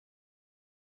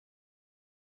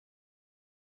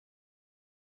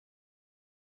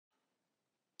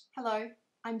Hello,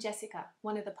 I'm Jessica,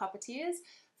 one of the puppeteers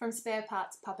from Spare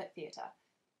Parts Puppet Theatre.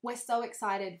 We're so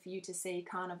excited for you to see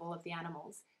Carnival of the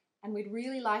Animals, and we'd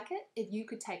really like it if you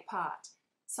could take part.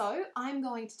 So I'm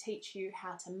going to teach you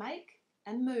how to make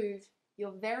and move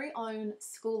your very own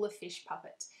School of Fish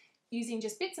puppet using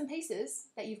just bits and pieces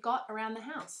that you've got around the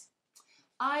house.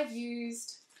 I've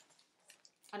used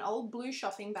an old blue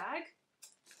shopping bag,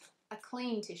 a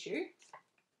clean tissue,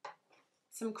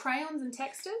 some crayons and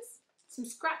textures, some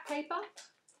scrap paper,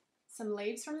 some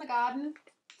leaves from the garden,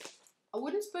 a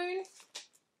wooden spoon,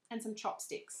 and some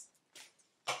chopsticks.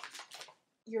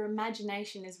 Your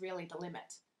imagination is really the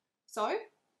limit. So,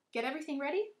 get everything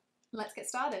ready, and let's get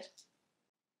started.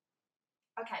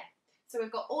 Okay, so we've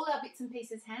got all our bits and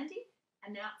pieces handy,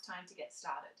 and now it's time to get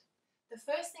started. The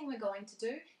first thing we're going to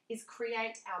do is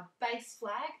create our base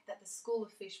flag that the School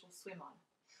of Fish will swim on.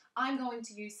 I'm going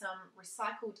to use some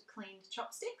recycled cleaned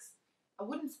chopsticks, a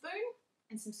wooden spoon,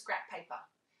 and some scrap paper.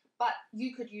 But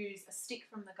you could use a stick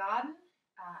from the garden,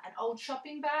 an old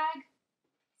shopping bag,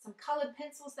 some coloured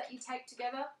pencils that you tape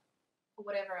together, or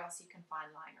whatever else you can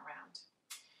find lying around.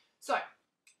 So,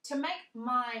 to make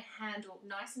my handle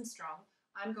nice and strong,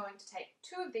 I'm going to take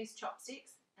 2 of these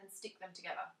chopsticks and stick them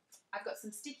together. I've got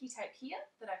some sticky tape here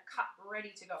that I've cut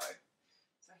ready to go.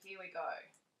 So here we go.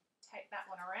 Take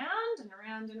that one around and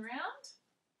around and around,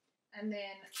 and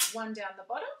then one down the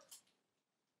bottom.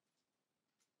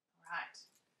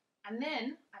 Right, and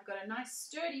then I've got a nice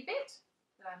sturdy bit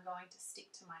that I'm going to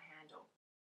stick to my handle.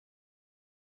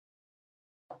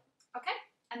 Okay,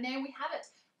 and there we have it,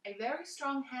 a very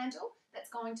strong handle that's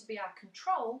going to be our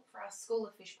control for our School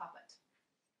of Fish puppet.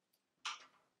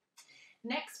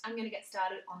 Next, I'm going to get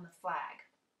started on the flag.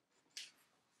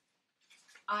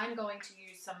 I'm going to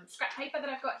use some scrap paper that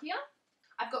I've got here.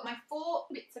 I've got my 4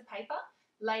 bits of paper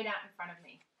laid out in front of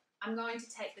me. I'm going to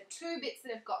take the 2 bits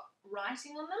that have got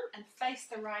writing on them and face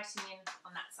the writing in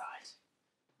on that side.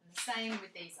 And the same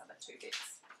with these other 2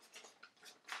 bits.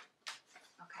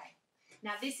 Okay,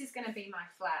 now this is going to be my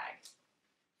flag.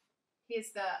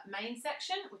 Here's the main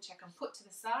section, which I can put to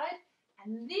the side,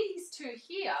 and these 2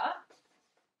 here,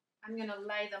 I'm going to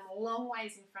lay them long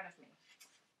ways in front of me,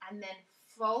 and then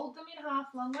fold them in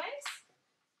half long ways,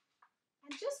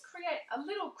 and just create a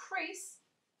little crease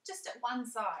just at one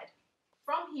side.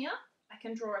 From here, I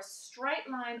can draw a straight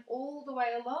line all the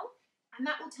way along, and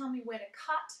that will tell me where to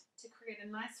cut to create a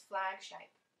nice flag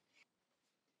shape.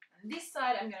 And this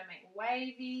side I'm going to make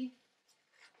wavy,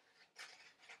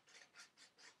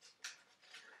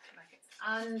 like it's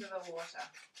under the water.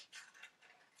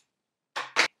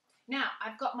 Now,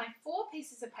 I've got my 4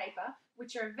 pieces of paper,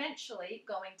 which are eventually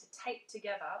going to tape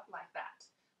together like that.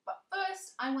 But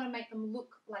first, I want to make them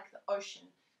look like the ocean,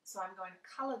 so I'm going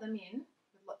to colour them in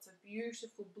with lots of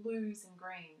beautiful blues and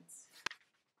greens.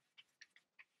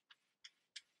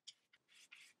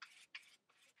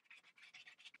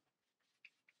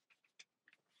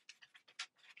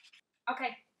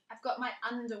 Okay, I've got my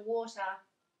underwater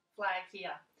flag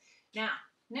here. Now,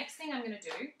 next thing I'm going to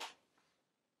do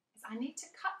is I need to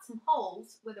cut some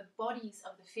holes where the bodies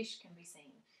of the fish can be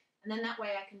seen. And then that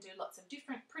way I can do lots of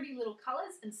different pretty little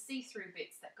colours and see-through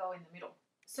bits that go in the middle.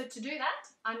 So to do that,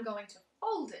 I'm going to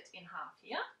fold it in half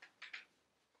here.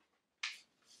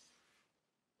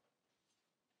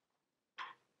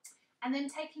 And then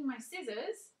taking my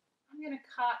scissors, I'm going to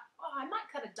cut, I might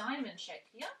cut a diamond shape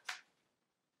here.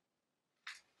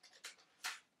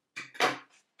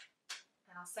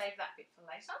 And I'll save that bit for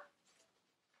later.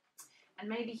 And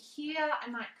maybe here I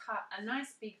might cut a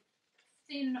nice big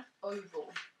thin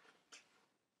oval.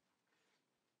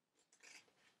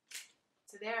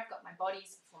 So there I've got my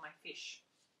bodies for my fish.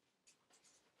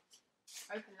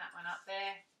 Open that one up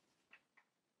there.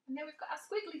 And then we've got our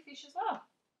squiggly fish as well.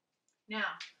 Now,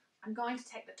 I'm going to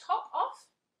take the top off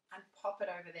and pop it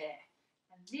over there.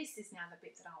 And this is now the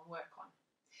bit that I'll work on.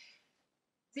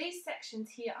 These sections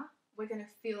here, we're going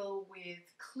to fill with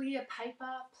clear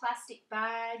paper, plastic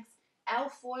bags,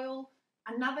 alfoil,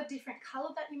 another different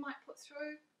colour that you might put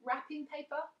through, wrapping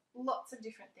paper, lots of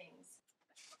different things.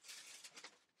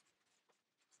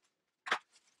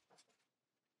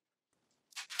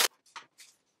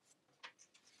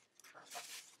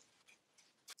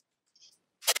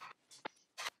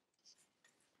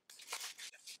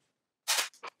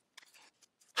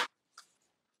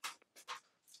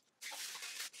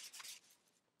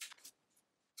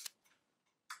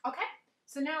 Okay,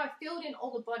 so now I've filled in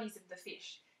all the bodies of the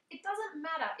fish. It doesn't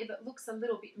matter if it looks a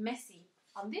little bit messy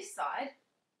on this side,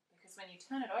 because when you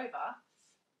turn it over,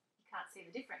 you can't see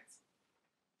the difference.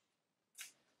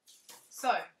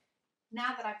 So,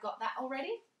 now that I've got that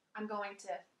already, I'm going to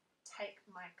take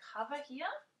my cover here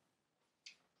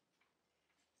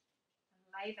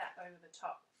lay that over the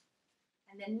top.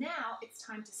 And then now it's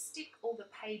time to stick all the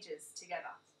pages together.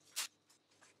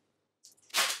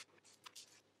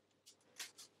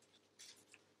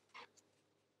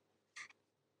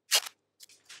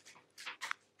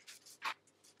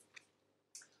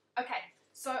 Okay,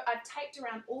 so I've taped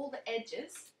around all the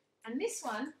edges, and this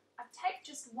one, I've taped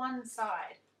just one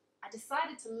side. I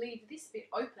decided to leave this bit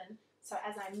open, so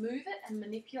as I move it and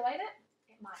manipulate it,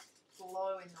 it might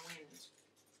blow in the wind.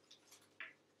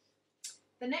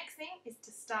 The next thing is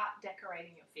to start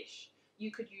decorating your fish.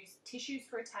 You could use tissues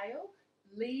for a tail,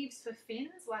 leaves for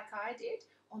fins like I did,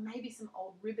 or maybe some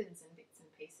old ribbons and bits and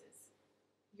pieces.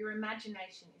 Your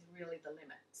imagination is really the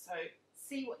limit, so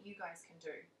see what you guys can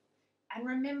do. And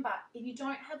remember, if you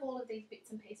don't have all of these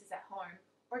bits and pieces at home,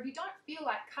 or if you don't feel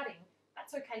like cutting,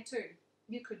 that's okay too.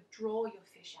 You could draw your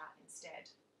fish out instead.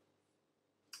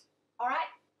 All right,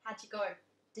 how'd you go?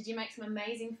 Did you make some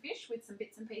amazing fish with some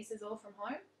bits and pieces all from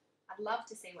home? I'd love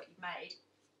to see what you've made.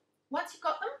 Once you've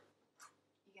got them,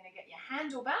 you're going to get your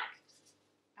handle back,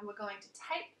 and we're going to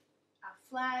tape our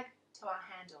flag to our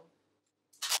handle.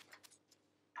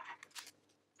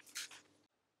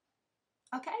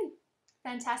 Okay,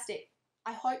 fantastic.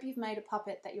 I hope you've made a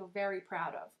puppet that you're very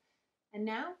proud of. And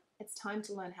now it's time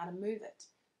to learn how to move it,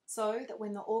 so that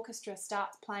when the orchestra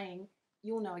starts playing,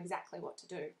 you'll know exactly what to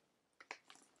do.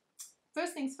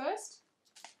 First things first,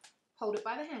 hold it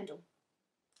by the handle.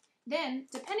 Then,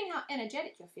 depending how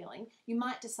energetic you're feeling, you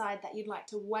might decide that you'd like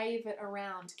to wave it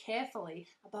around carefully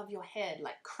above your head,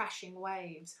 like crashing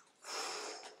waves.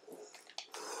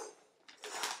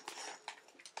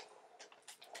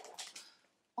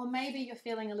 Or maybe you're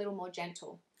feeling a little more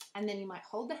gentle, and then you might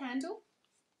hold the handle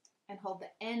and hold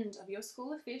the end of your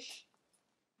school of fish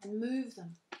and move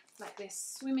them like they're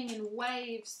swimming in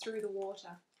waves through the water.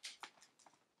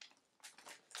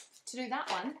 To do that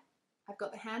one, I've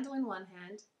got the handle in one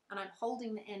hand and I'm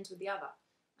holding the end with the other,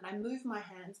 and I move my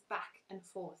hands back and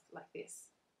forth like this.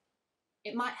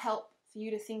 It might help for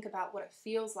you to think about what it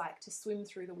feels like to swim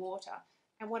through the water,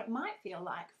 and what it might feel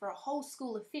like for a whole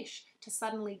school of fish to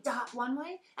suddenly dart one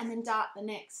way and then dart the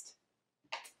next.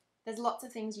 There's lots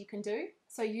of things you can do,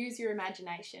 so use your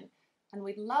imagination, and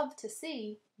we'd love to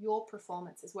see your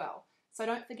performance as well. So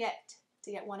don't forget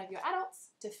to get one of your adults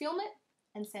to film it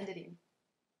and send it in.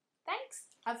 Thanks,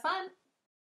 have fun.